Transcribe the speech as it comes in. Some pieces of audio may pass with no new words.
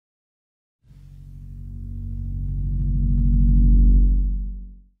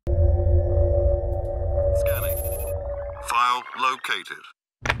located.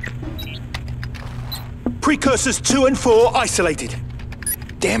 Precursors 2 and 4 isolated.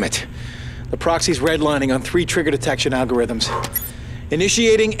 Damn it. The proxy's redlining on 3 trigger detection algorithms.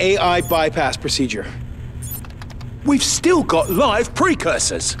 Initiating AI bypass procedure. We've still got live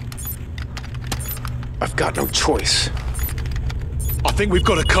precursors. I've got no choice. I think we've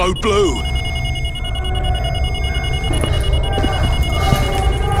got a code blue.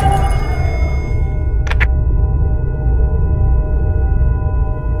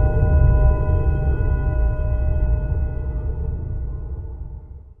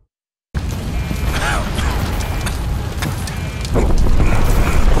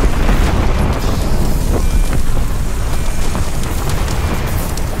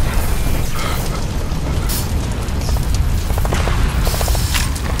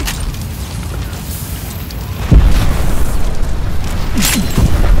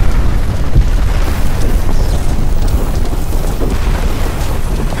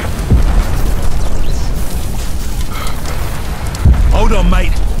 Hold on,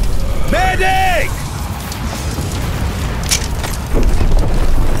 mate. Medic!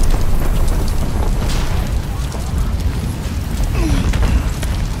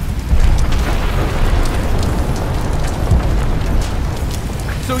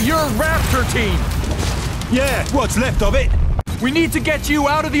 So you're a Raptor team? Yeah, what's left of it? We need to get you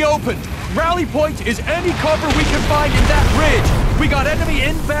out of the open. Rally point is any cover we can find in that ridge. We got enemy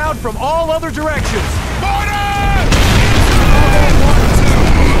inbound from all other directions. All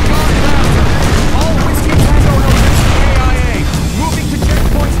Whiskey Tango Novation AIA. Moving to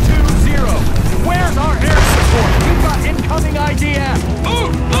checkpoint 20. Where's our air support? We've got incoming IDF.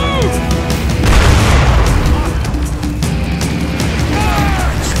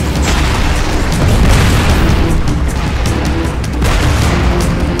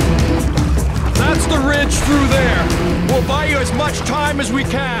 That's the ridge through there. We'll buy you as much time as we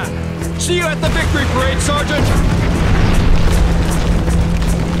can. See you at the victory parade, Sergeant.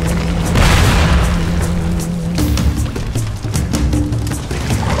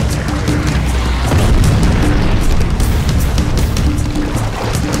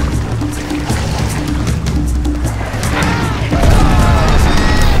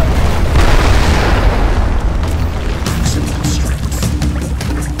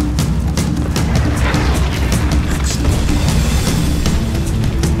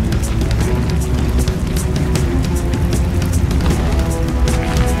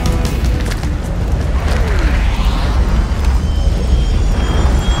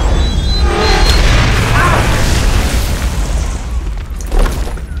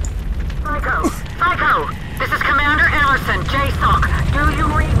 This is Commander Emerson, JSOC. Do you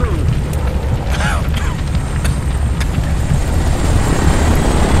read me?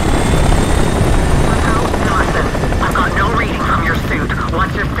 Emerson, I've got no reading from your suit.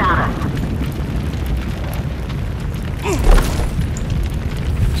 What's your status?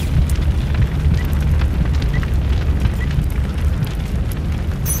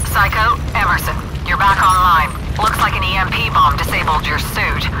 Psycho, Emerson, you're back online. Looks like an EMP bomb disabled your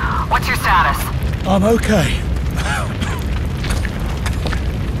suit. What's your status? I'm okay.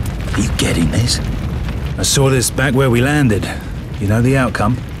 Are you getting this? I saw this back where we landed. You know the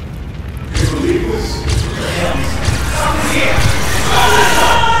outcome.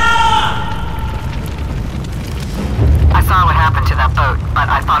 I saw what happened to that boat, but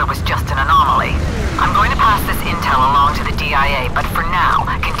I thought it was just an anomaly. I'm going to pass this intel along to the DIA, but for now,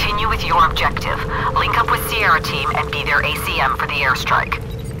 continue with your objective. Link up with Sierra Team and be their ACM for the airstrike.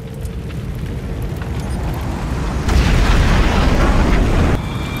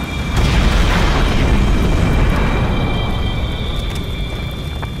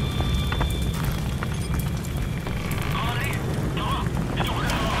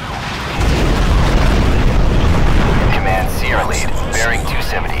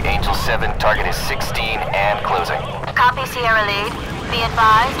 Target is 16 and closing. Copy, Sierra Lead. Be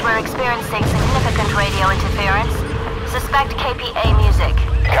advised, we're experiencing significant radio interference. Suspect KPA music.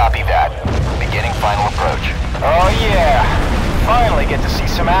 Copy that. Beginning final approach. Oh yeah! Finally get to see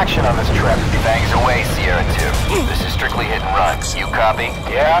some action on this trip. Bangs away, Sierra 2. This is strictly hit and run. You copy?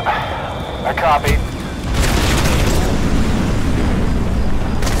 Yeah, I copy.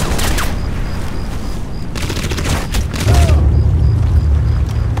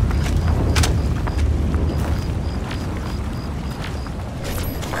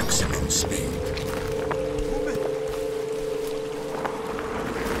 Maximum speed.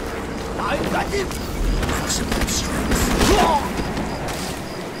 Maximum strength.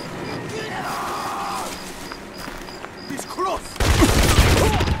 This cross!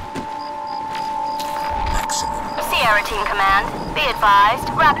 Team Command. Be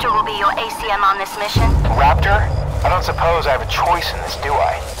advised, Raptor will be your ACM on this mission. Raptor? I don't suppose I have a choice in this, do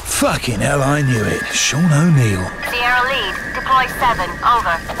I? Fucking hell, I knew it. Sean O'Neill. Sierra Lead, deploy 7,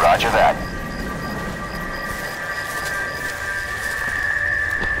 over. Roger that.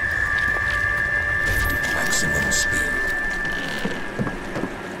 Maximum speed.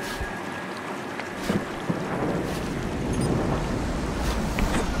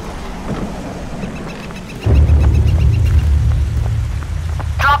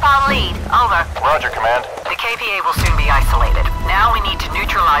 Drop on lead, over. Roger, Command. The KPA will soon be isolated. Now we need to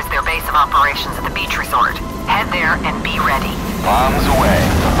neutralize their base of operations at the beach resort. Head there and be ready. Bombs away.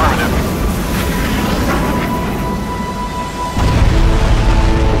 Affirmative.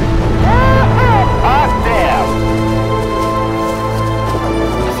 Hot damn!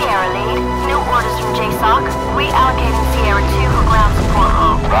 Sierra Lead, new orders from JSOC. Reallocating Sierra 2 for ground support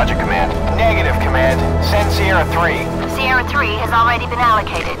role. Roger, Command. Negative, Command. Send Sierra 3. Sierra 3 has already been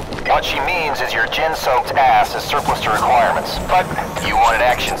allocated. What she means is your gin-soaked ass is surplus to requirements. But you wanted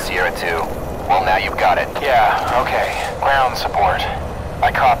action, Sierra 2. Well, now you've got it. Yeah, okay. Ground support.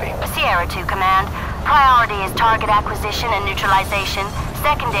 I copy. Sierra 2 Command. Priority is target acquisition and neutralization.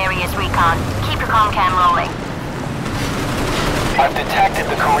 Secondary is recon. Keep your comm-cam rolling. I've detected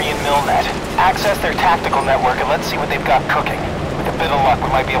the Korean MillNet. Access their tactical network and let's see what they've got cooking. With a bit of luck, we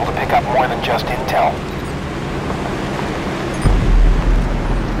might be able to pick up more than just intel.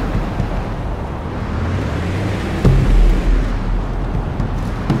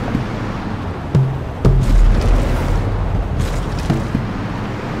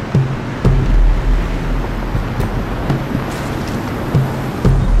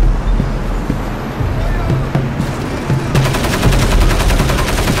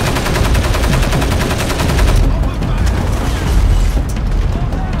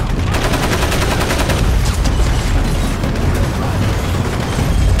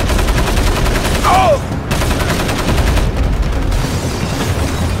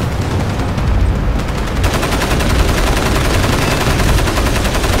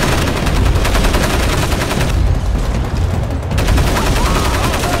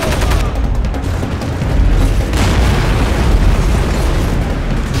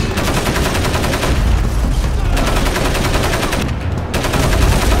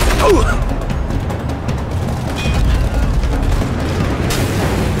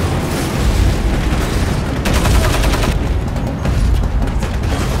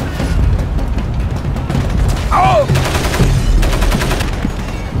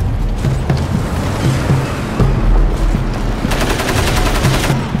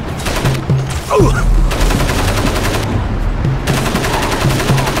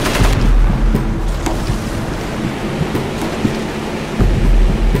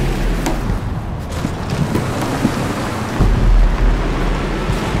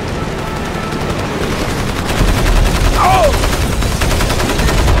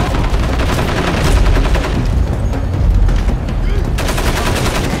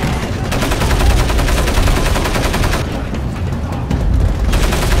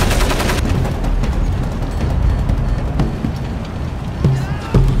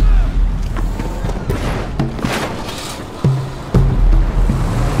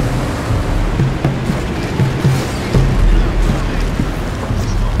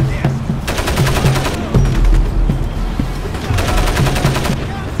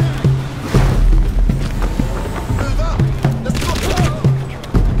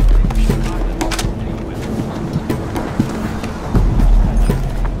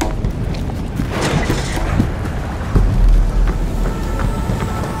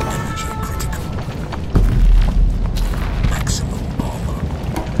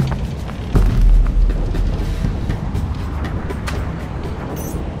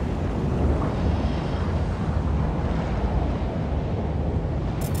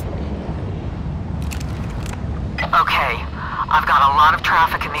 Okay, I've got a lot of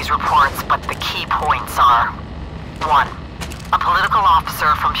traffic in these reports, but the key points are: 1. A political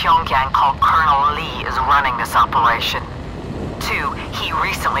officer from Pyongyang called Colonel Lee is running this operation. 2. He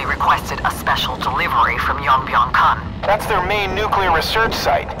recently requested a special delivery from Yongbyon-kun. That's their main nuclear research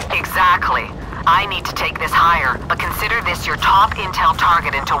site. Exactly. I need to take this higher, but consider this your top intel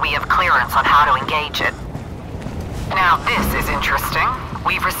target until we have clearance on how to engage it. Now this is interesting.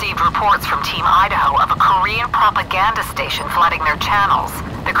 We've received reports from Team Idaho of a Korean propaganda station flooding their channels.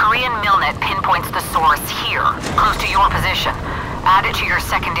 The Korean MillNet pinpoints the source here, close to your position. Add it to your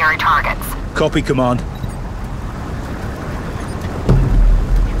secondary targets. Copy, Command.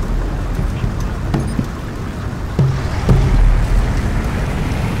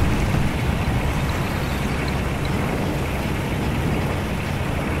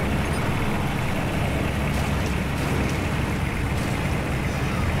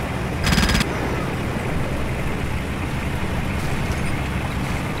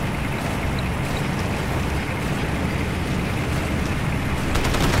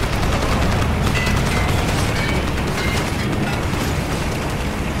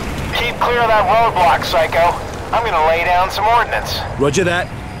 Clear that roadblock, Psycho. I'm gonna lay down some ordnance. Roger that.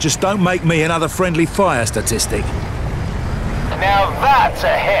 Just don't make me another friendly fire statistic. Now that's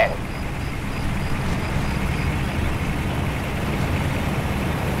a hit.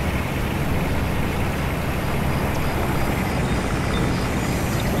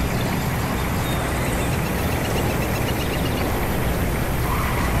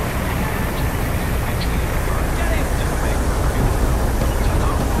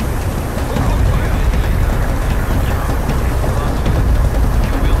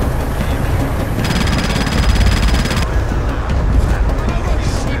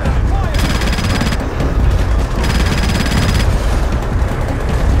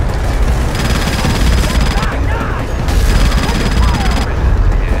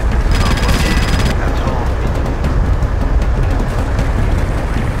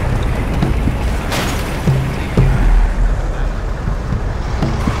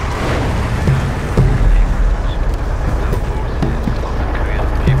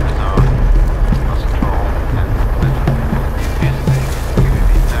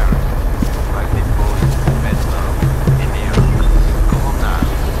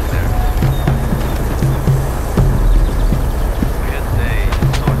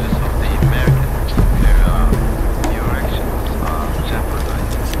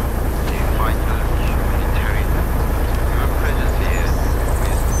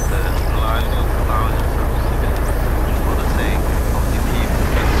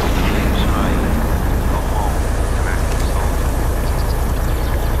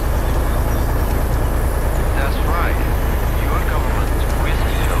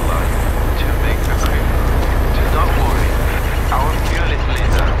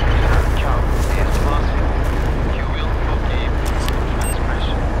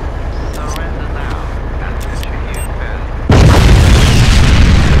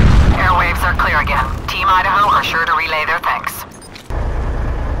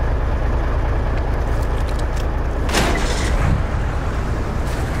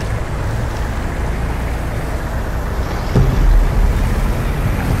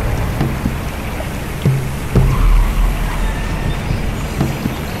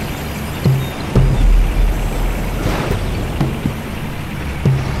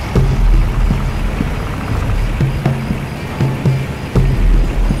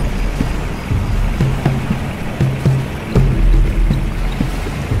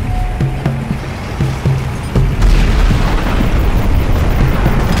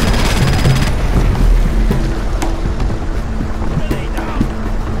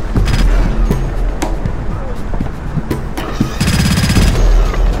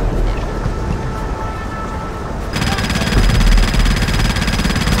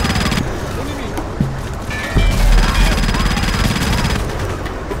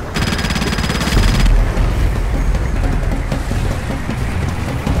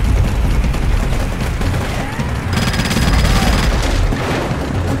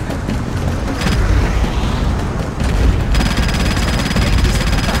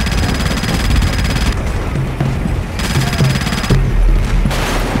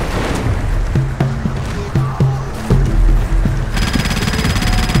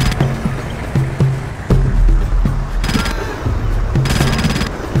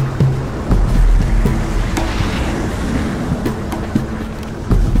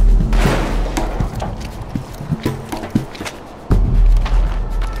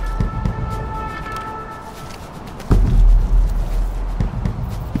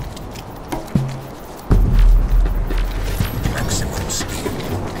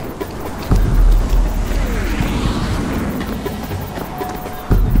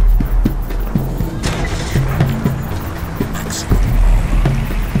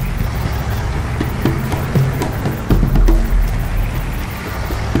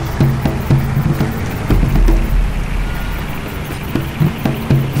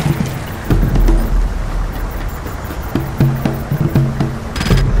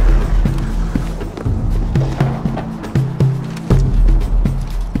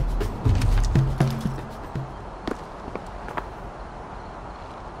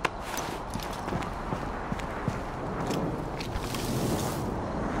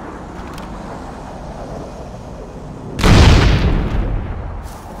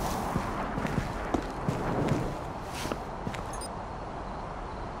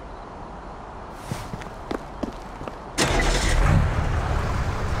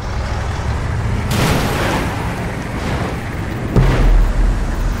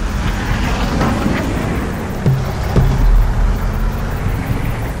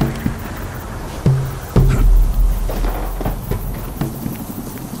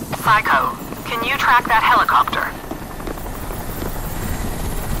 Psycho, can you track that helicopter?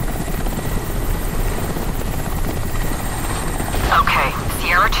 Okay,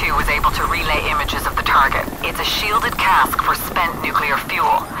 Sierra 2 was able to relay images of the target. It's a shielded cask for spent nuclear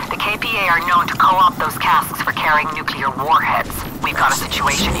fuel. The KPA are known to co-opt those casks for carrying nuclear warheads. We've got a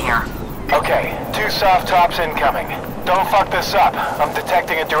situation here. Okay, 2 soft tops incoming. Don't fuck this up. I'm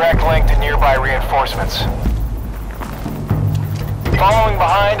detecting a direct link to nearby reinforcements. Following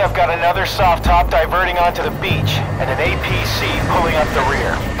behind, I've got another soft top diverting onto the beach, and an APC pulling up the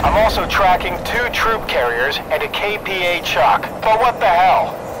rear. I'm also tracking 2 troop carriers and a KPA chalk. But what the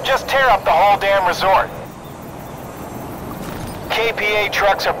hell? Just tear up the whole damn resort. KPA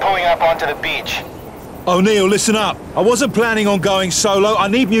trucks are pulling up onto the beach. O'Neill, listen up. I wasn't planning on going solo. I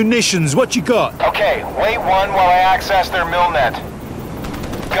need munitions. What you got? Okay, wait one while I access their millnet.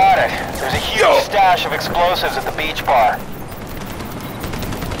 Got it. There's a huge stash of explosives at the beach bar.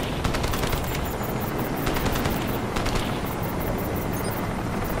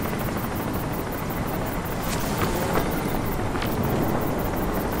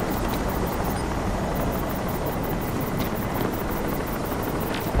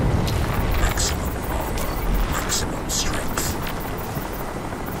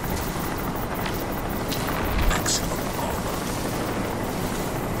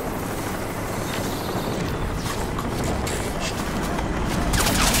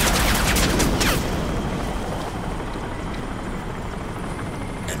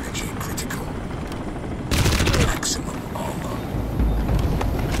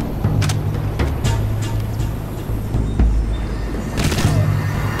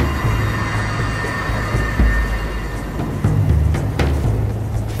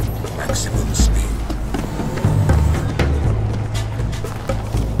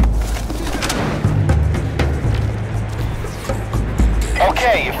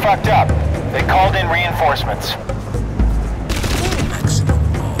 Okay, you fucked up. They called in reinforcements.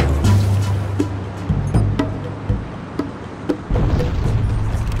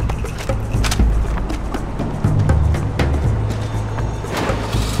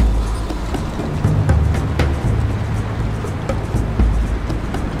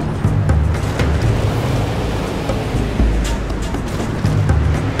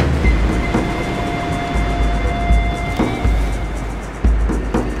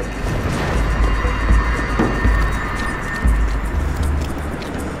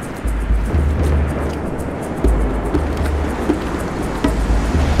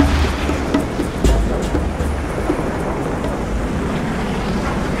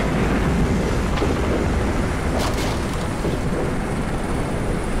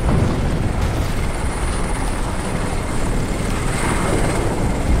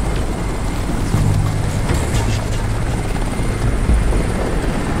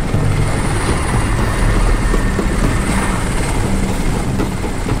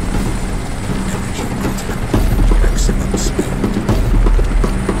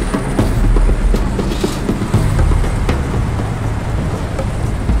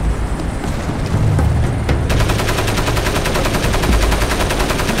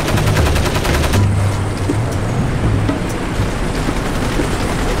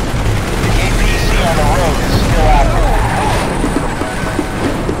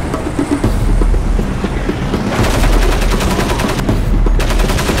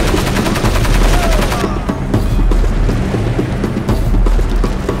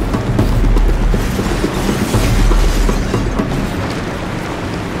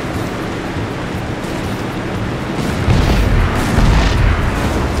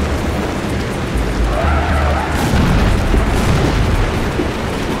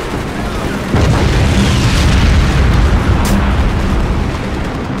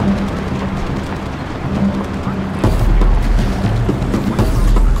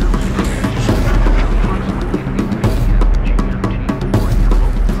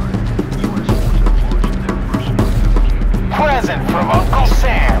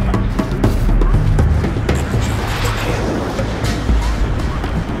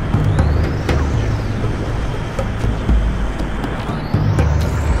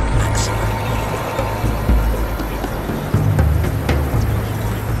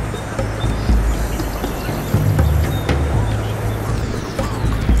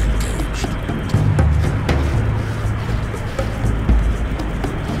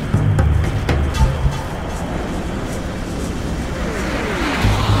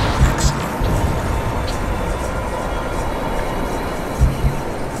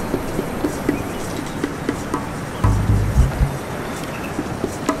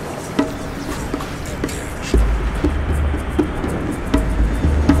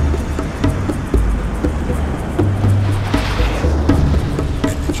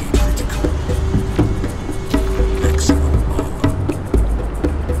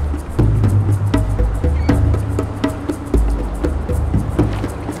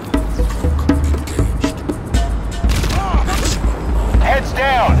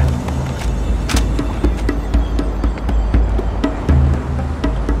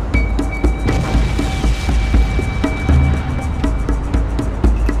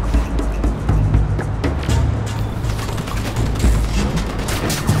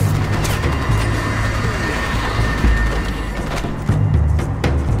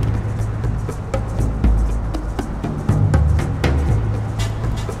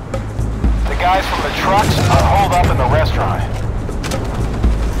 guys from the trucks are holed up in the restaurant.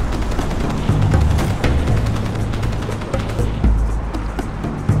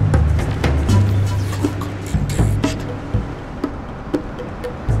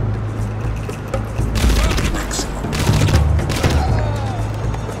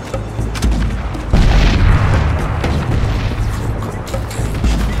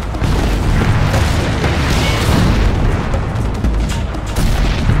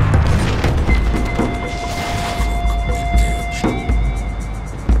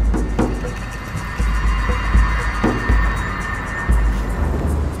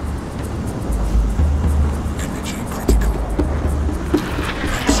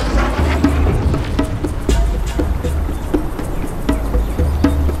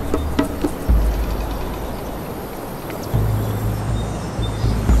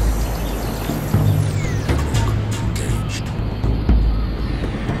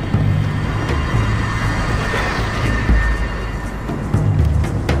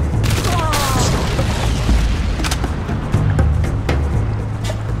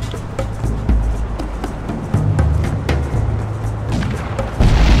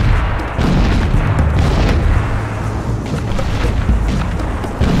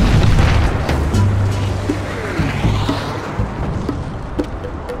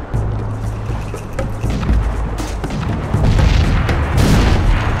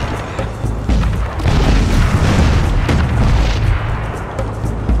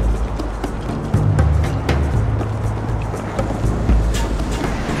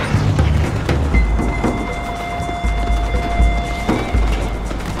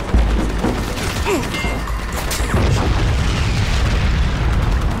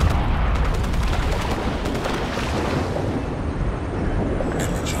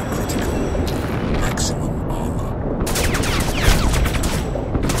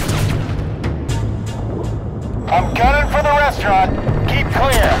 I'm gunning for the restaurant. Keep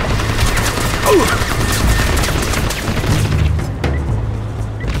clear.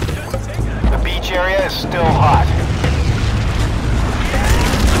 The beach area is still hot.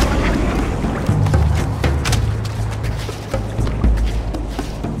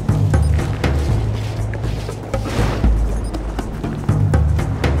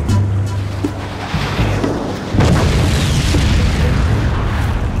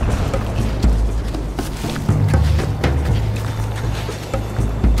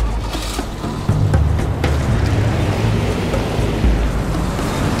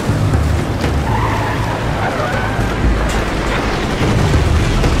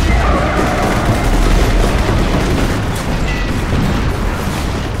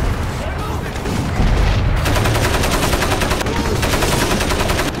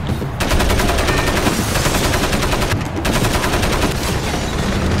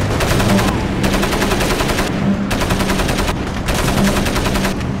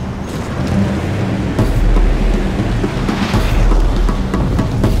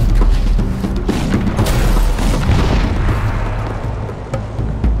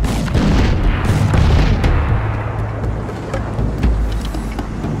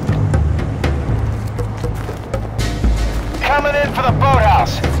 Coming in for the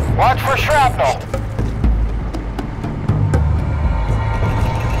boathouse. Watch for shrapnel.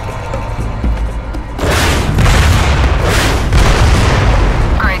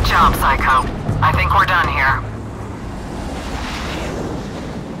 Great job, Psycho. I think we're done here.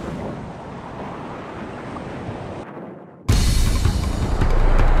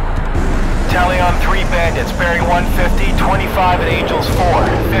 Tally on 3 bandits bearing 150, 25 at Angels 4,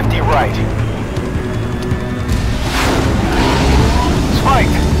 50 right.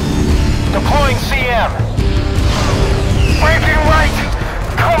 Spiked. Deploying CM. Breaking right.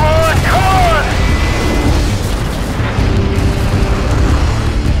 Come on, come on!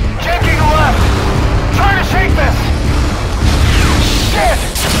 Janking left. Trying to shake this. Shit!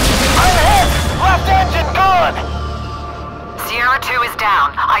 I'm hit! Left engine gone! Sierra 2 is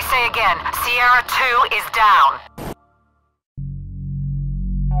down. I say again, Sierra 2 is down.